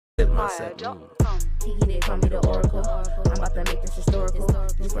mindset mean? Kiki, they call me the oracle. I'm about to make this historical.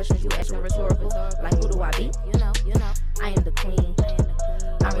 These questions you asking rhetorical. Like, who do I be? I am the queen.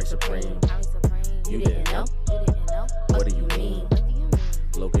 I reign supreme. You didn't know? What do you mean?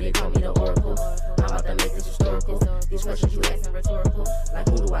 Loki, they call me the oracle. I'm about to make this historical. These questions you asking rhetorical. Like,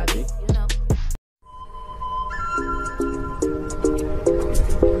 who do I be?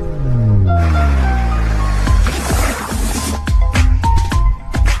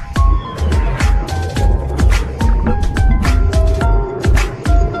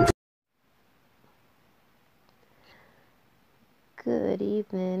 Good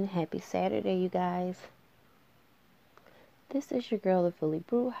evening. Happy Saturday, you guys. This is your girl, the Philly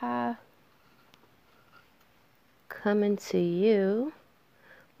Bruja, coming to you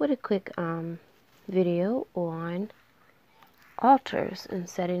with a quick video on altars and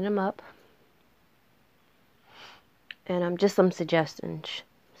setting them up. And just some suggestions.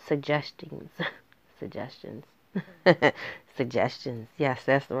 Yes,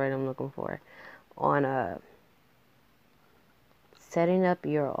 that's the word I'm looking for. On setting up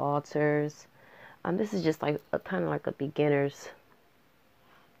your altars. This is just like kind of like a beginner's,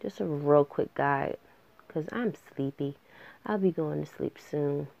 just a real quick guide, because I'm sleepy. I'll be going to sleep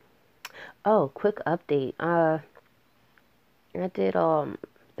soon. Oh, quick update. I did the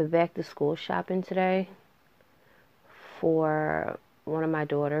back to school shopping today for one of my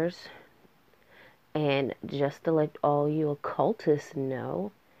daughters, and just to let all you occultists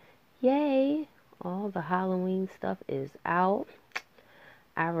know, yay, all the Halloween stuff is out.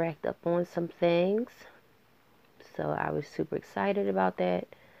 I racked up on some things, so I was super excited about that.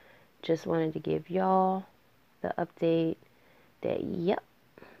 Just wanted to give y'all the update that, yep,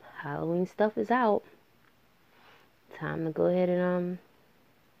 Halloween stuff is out. Time to go ahead and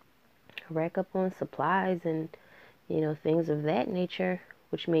rack up on supplies and, you know, things of that nature,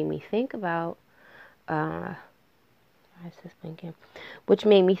 which made me think about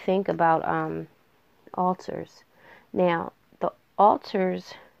altars. Now, the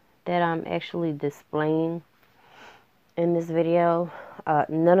altars that I'm actually displaying in this video,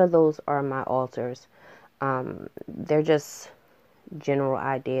 none of those are my altars. They're just general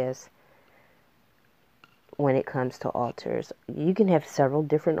ideas when it comes to altars. You can have several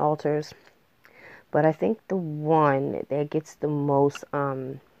different altars, but I think the one that gets the most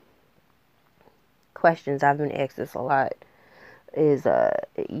questions, I've been asked this a lot, is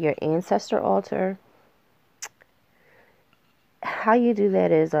your ancestor altar. How you do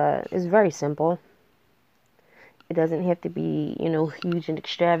that is very simple. It doesn't have to be, you know, huge and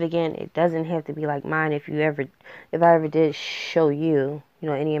extravagant. It doesn't have to be like mine. If I ever did show you, you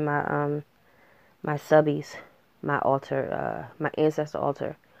know, any of my my subbies, my altar, my ancestor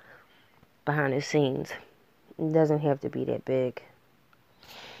altar behind the scenes, it doesn't have to be that big.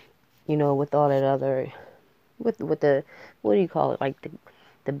 You know, with all that other, with the, what do you call it, like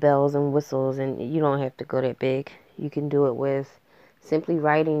the bells and whistles, and you don't have to go that big. You can do it with simply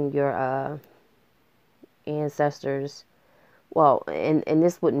writing your ancestors. Well, and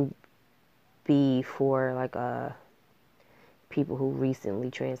this wouldn't be for like people who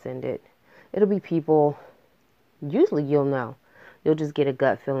recently transcended. It'll be people, usually you'll know. You'll just get a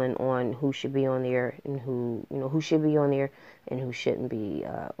gut feeling on who should be on there and who, you know, who should be on there and who shouldn't be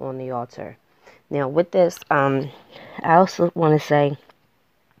on the altar. Now, with this, I also want to say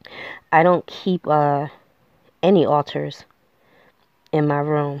I don't keep any altars in my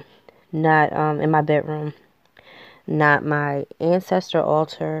room, not in my bedroom, not my ancestor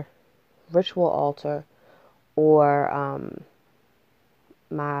altar, ritual altar, or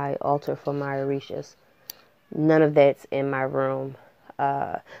my altar for my Orishas. None of that's in my room.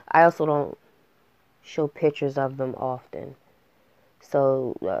 I also don't show pictures of them often.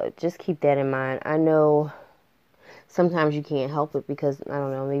 So just keep that in mind. I know sometimes you can't help it because, I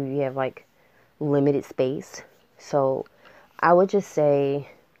don't know, maybe you have like limited space. So I would just say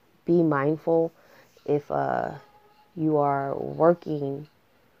be mindful if you are working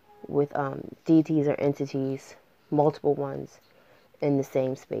with deities or entities, multiple ones in the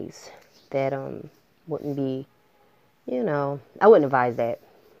same space. That wouldn't be, you know, I wouldn't advise that,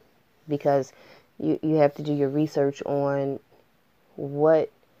 because you have to do your research on what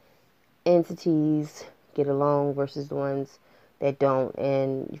entities get along versus the ones that don't.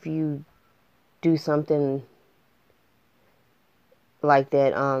 And if you do something like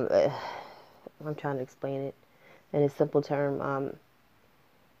that, I'm trying to explain it in a simple term.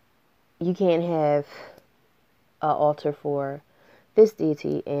 You can't have an altar for this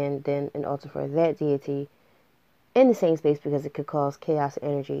deity and then an altar for that deity in the same space, because it could cause chaos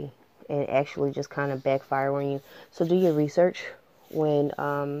energy and actually just kind of backfire on you. So do your research when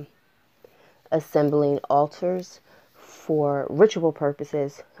assembling altars for ritual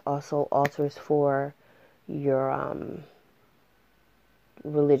purposes, also altars for your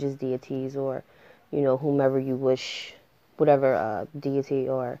religious deities, or whomever you wish, whatever deity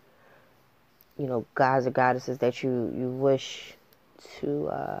or gods or goddesses that you wish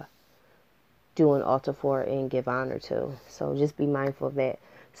to do an altar for and give honor to. So just be mindful of that.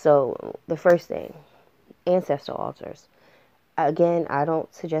 So the first thing, ancestor altars. Again, I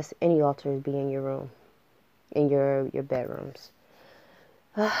don't suggest any altars be in your room, in your bedrooms.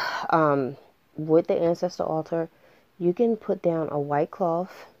 With the ancestor altar, you can put down a white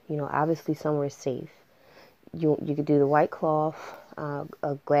cloth, obviously somewhere safe. You could do the white cloth,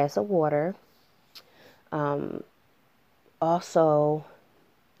 a glass of water. Also,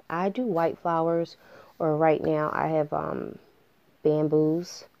 I do white flowers, or right now I have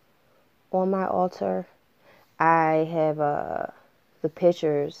bamboos on my altar. I have the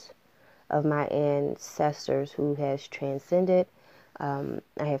pictures of my ancestors who has transcended. I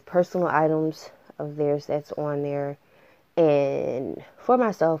have personal items of theirs that's on there. And for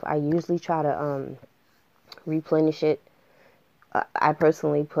myself, I usually try to replenish it. I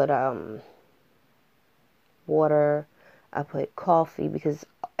personally put water. I put coffee, because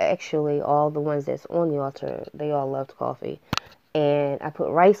actually all the ones that's on the altar, they all loved coffee. And I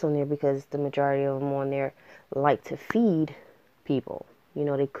put rice on there because the majority of them on there like to feed people.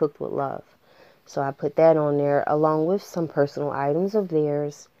 They cooked with love. So I put that on there along with some personal items of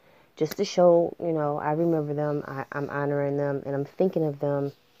theirs, just to show, I remember them, I'm honoring them, and I'm thinking of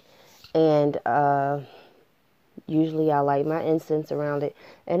them. And usually I light my incense around it.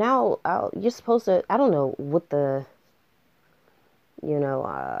 And you're supposed to, I don't know what the,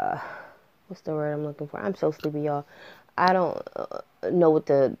 what's the word I'm looking for? I'm so sleepy, y'all. I don't know what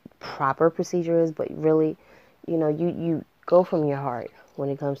the proper procedure is, but really, you go from your heart when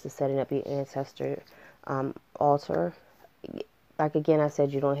it comes to setting up your ancestor altar. Like again, I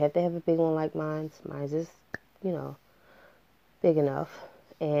said, you don't have to have a big one like mine. Mine's is, big enough.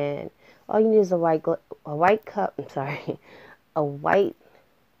 And all you need is a white cup. I'm sorry, a white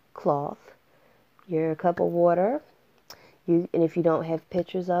cloth, your cup of water. And if you don't have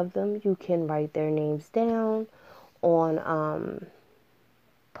pictures of them, you can write their names down on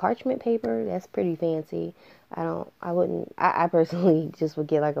parchment paper. That's pretty fancy. I personally just would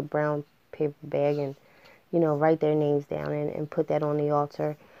get like a brown paper bag and write their names down and put that on the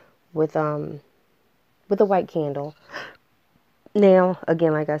altar with a white candle. Now,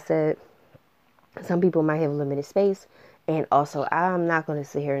 again, like I said, some people might have limited space, and also I'm not going to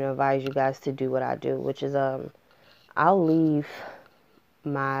sit here and advise you guys to do what I do, which is I'll leave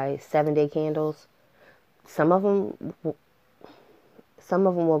my 7-day candles. Some of them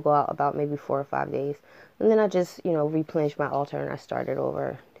will go out about maybe 4 or 5 days, and then I just replenish my altar and I start it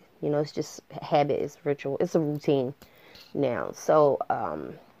over. It's just habit, it's ritual, it's a routine now. So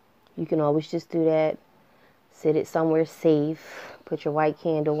you can always just do that. Sit it somewhere safe. Put your white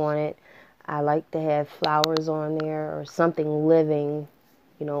candle on it. I like to have flowers on there or something living,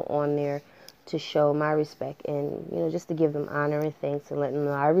 on there to show my respect and, just to give them honor and thanks and let them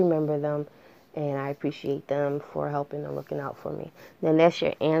know I remember them and I appreciate them for helping and looking out for me. Then that's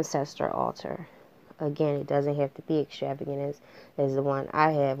your ancestor altar. Again, it doesn't have to be extravagant as the one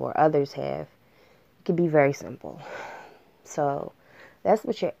I have or others have. It can be very simple. So that's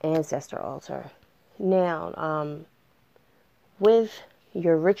what your ancestor altar. Now, with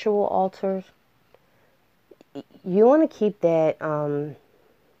your ritual altars, you want to keep that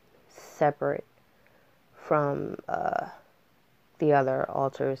separate from the other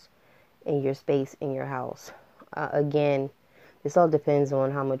altars in your space in your house. Again, this all depends on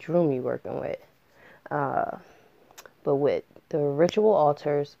how much room you're working with. But with the ritual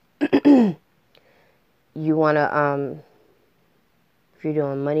altars, you want to, if you're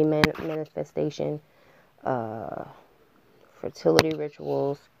doing money manifestation, fertility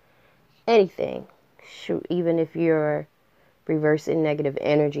rituals, anything, shoot, even if you're reversing negative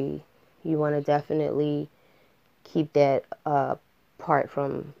energy, you want to definitely keep that apart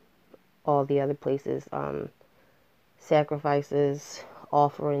from all the other places, sacrifices,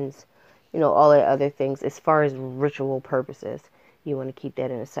 offerings, all the other things. As far as ritual purposes, you want to keep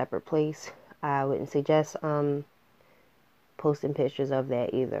that in a separate place. I wouldn't suggest posting pictures of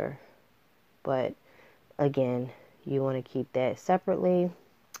that either, but again, you want to keep that separately.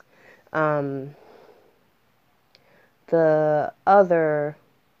 The other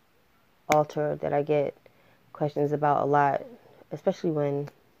altar that I get questions about a lot, especially when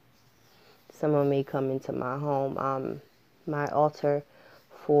someone may come into my home, my altar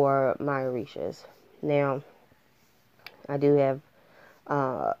for my orishas. Now, I do have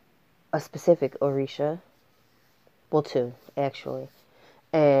a specific Orisha. Well, two, actually.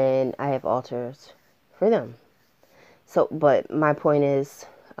 And I have altars for them. So, but my point is,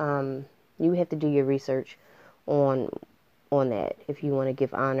 you have to do your research on that if you want to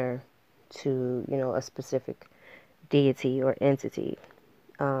give honor to, you know, a specific deity or entity.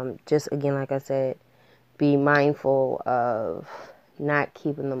 Just again, like I said, be mindful of not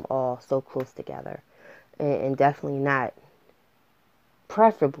keeping them all so close together, and definitely not,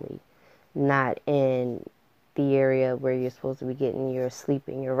 preferably not in the area where you're supposed to be getting your sleep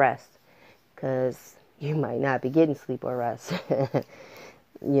and your rest, because you might not be getting sleep or rest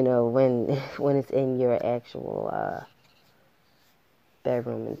you know, when it's in your actual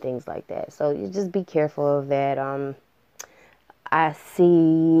bedroom and things like that. So you just be careful of that. I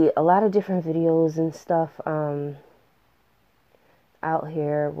see a lot of different videos and stuff out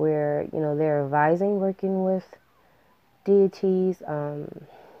here where, you know, they're advising working with deities.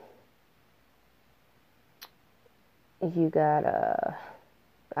 You got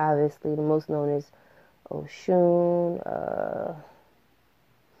obviously the most known is Oshun,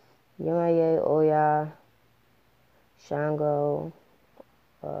 Yemaye, Oya, Shango,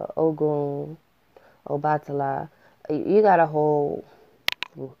 Ogun, Obatala. You got a whole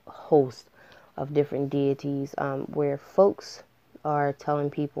host of different deities where folks are telling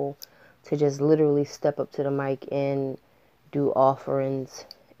people to just literally step up to the mic and do offerings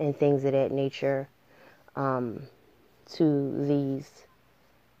and things of that nature to these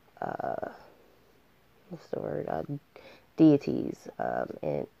what's the word, deities,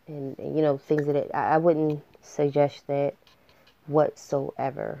 and you know, things of that. I wouldn't suggest that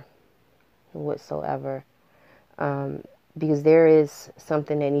whatsoever, because there is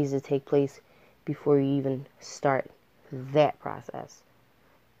something that needs to take place before you even start that process.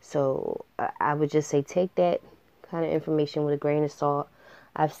 So I would just say take that kind of information with a grain of salt.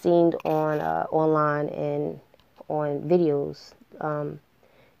 I've seen on online and on videos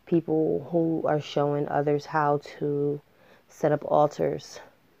people who are showing others how to set up altars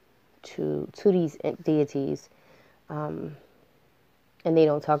to these deities, and they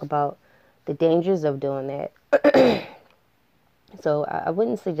don't talk about the dangers of doing that. So I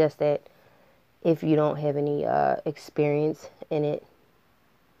wouldn't suggest that if you don't have any experience in it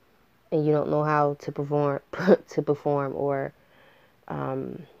and you don't know how to perform or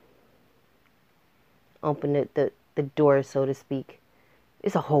open the door, so to speak.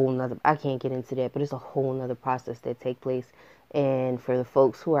 It's a whole nother, I can't get into that, but it's a whole nother process that take place. And for the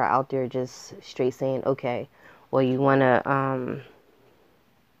folks who are out there just straight saying, okay, well, you want to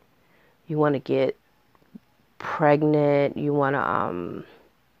get pregnant, you want to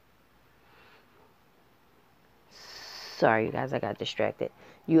sorry you guys, I got distracted.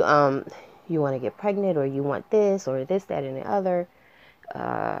 You want to get pregnant, or you want this or this, that, and the other.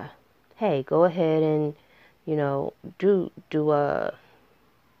 Hey, go ahead and, you know, do a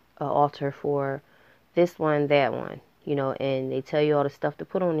altar for this one, that one, you know, and they tell you all the stuff to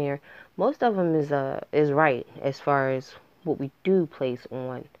put on there. Most of them is right as far as what we do place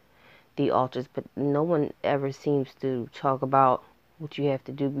on the altars, but no one ever seems to talk about what you have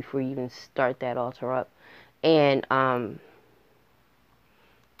to do before you even start that altar up. And I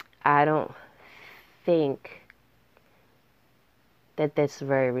don't think that that's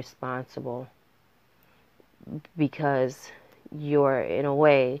very responsible, because you're in a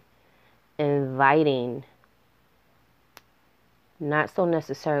way inviting, not so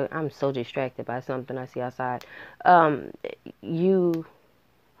necessarily, I'm so distracted by something I see outside, you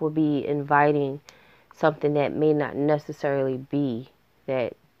will be inviting something that may not necessarily be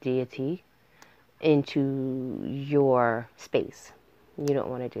that deity into your space. You don't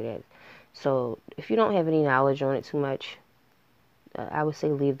want to do that. So if you don't have any knowledge on it too much, I would say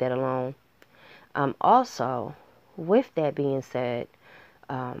leave that alone. Also, with that being said,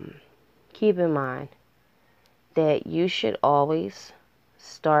 keep in mind that you should always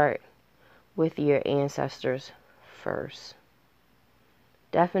start with your ancestors first.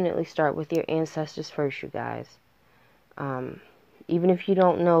 Definitely start with your ancestors first, you guys. Even if you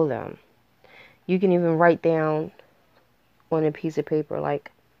don't know them, you can even write down on a piece of paper,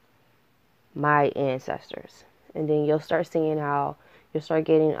 like, my ancestors. And then you'll start seeing how you'll start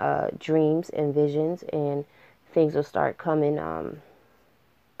getting dreams and visions, and things will start coming all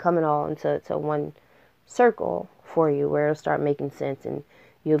into one circle for you, where it'll start making sense, and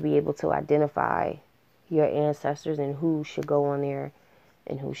you'll be able to identify your ancestors and who should go on there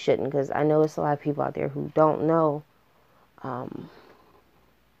and who shouldn't. Because I know there's a lot of people out there who don't know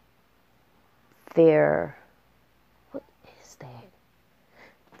what is that?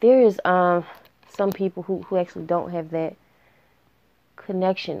 There is some people who actually don't have that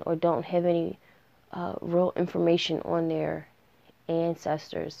connection or don't have any real information on their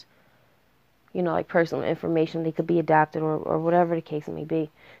ancestors, you know, like personal information, they could be adopted or whatever the case may be.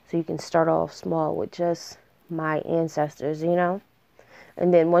 So you can start off small with just my ancestors, you know.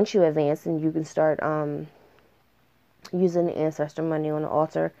 And then once you advance, and you can start using the ancestor money on the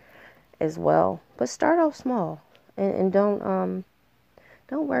altar as well. But start off small, and don't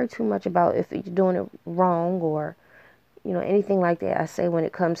worry too much about if you're doing it wrong or, you know, anything like that. I say when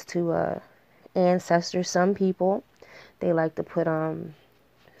it comes to ancestors, some people, they like to put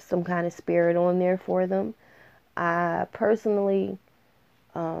some kind of spirit on there for them. I personally,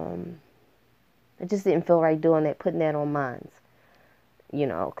 I just didn't feel right doing that, putting that on mine, you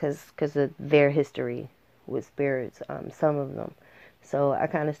know, because of their history with spirits, some of them. So I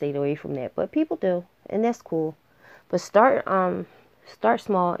kind of stayed away from that. But people do, and that's cool. But start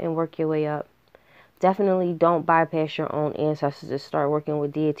small and work your way up. Definitely don't bypass your own ancestors. Just start working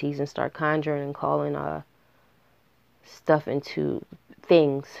with deities and start conjuring and calling stuff into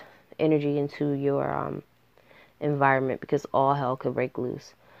things, energy into your environment, because all hell could break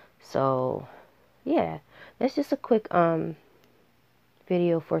loose. So yeah, that's just a quick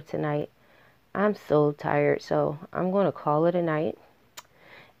video for tonight. I'm so tired, so I'm going to call it a night.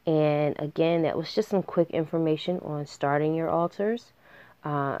 And again, that was just some quick information on starting your altars.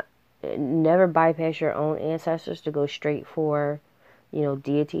 Never bypass your own ancestors to go straight for, you know,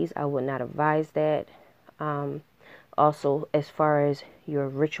 deities. I would not advise that. Also, as far as your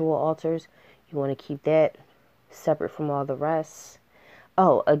ritual altars, you want to keep that separate from all the rest.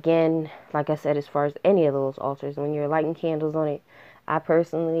 Oh, again, like I said, as far as any of those altars, when you're lighting candles on it, I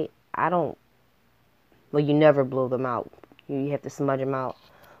don't, well, you never blow them out. You have to smudge them out.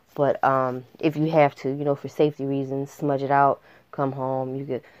 But if you have to, you know, for safety reasons, smudge it out, come home, you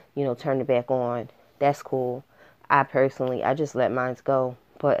could, you know, turn it back on. That's cool. I just let mine go.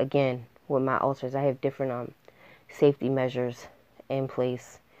 But again, with my altars, I have different safety measures in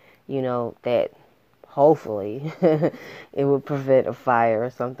place, you know, that hopefully it would prevent a fire or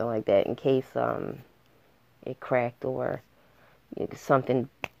something like that in case it cracked or something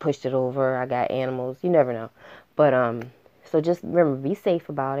pushed it over. I got animals, you never know. But so just remember, be safe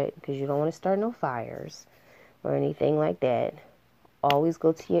about it, because you don't want to start no fires or anything like that. Always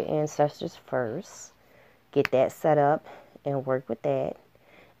go to your ancestors first, get that set up and work with that.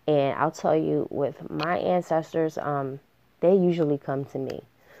 And I'll tell you, with my ancestors, they usually come to me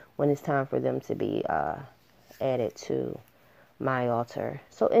when it's time for them to be added to my altar.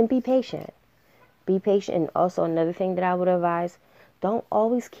 So, and be patient. Be patient. And also another thing that I would advise, don't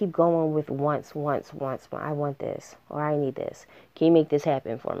always keep going with once. I want this, or I need this. Can you make this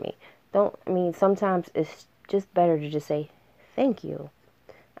happen for me? Sometimes it's just better to just say, thank you.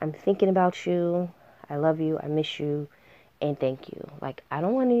 I'm thinking about you. I love you. I miss you. And thank you. Like, I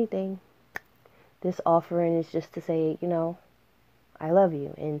don't want anything. This offering is just to say, you know, I love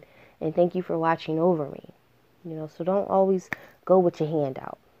you. And thank you for watching over me. You know, so don't always go with your hand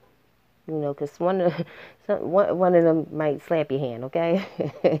out. You know, because one of them might slap your hand, okay?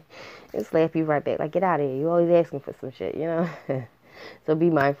 And slap you right back. Like, get out of here. You're always asking for some shit, you know? So be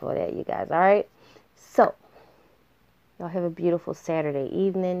mindful of that, you guys, all right? So, y'all have a beautiful Saturday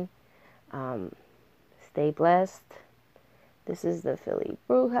evening. Stay blessed. This is the Philly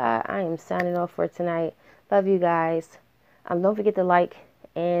Bruja. I am signing off for tonight. Love you guys. Don't forget to like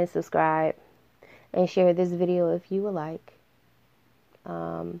and subscribe and share this video if you would like.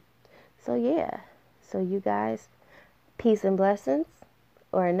 So yeah, so you guys, peace and blessings,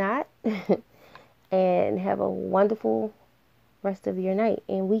 or not, and have a wonderful rest of your night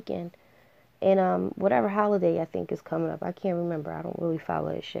and weekend, and whatever holiday I think is coming up. I can't remember. I don't really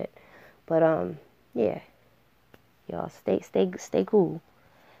follow this shit, but yeah, y'all stay cool.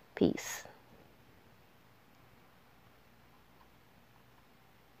 Peace.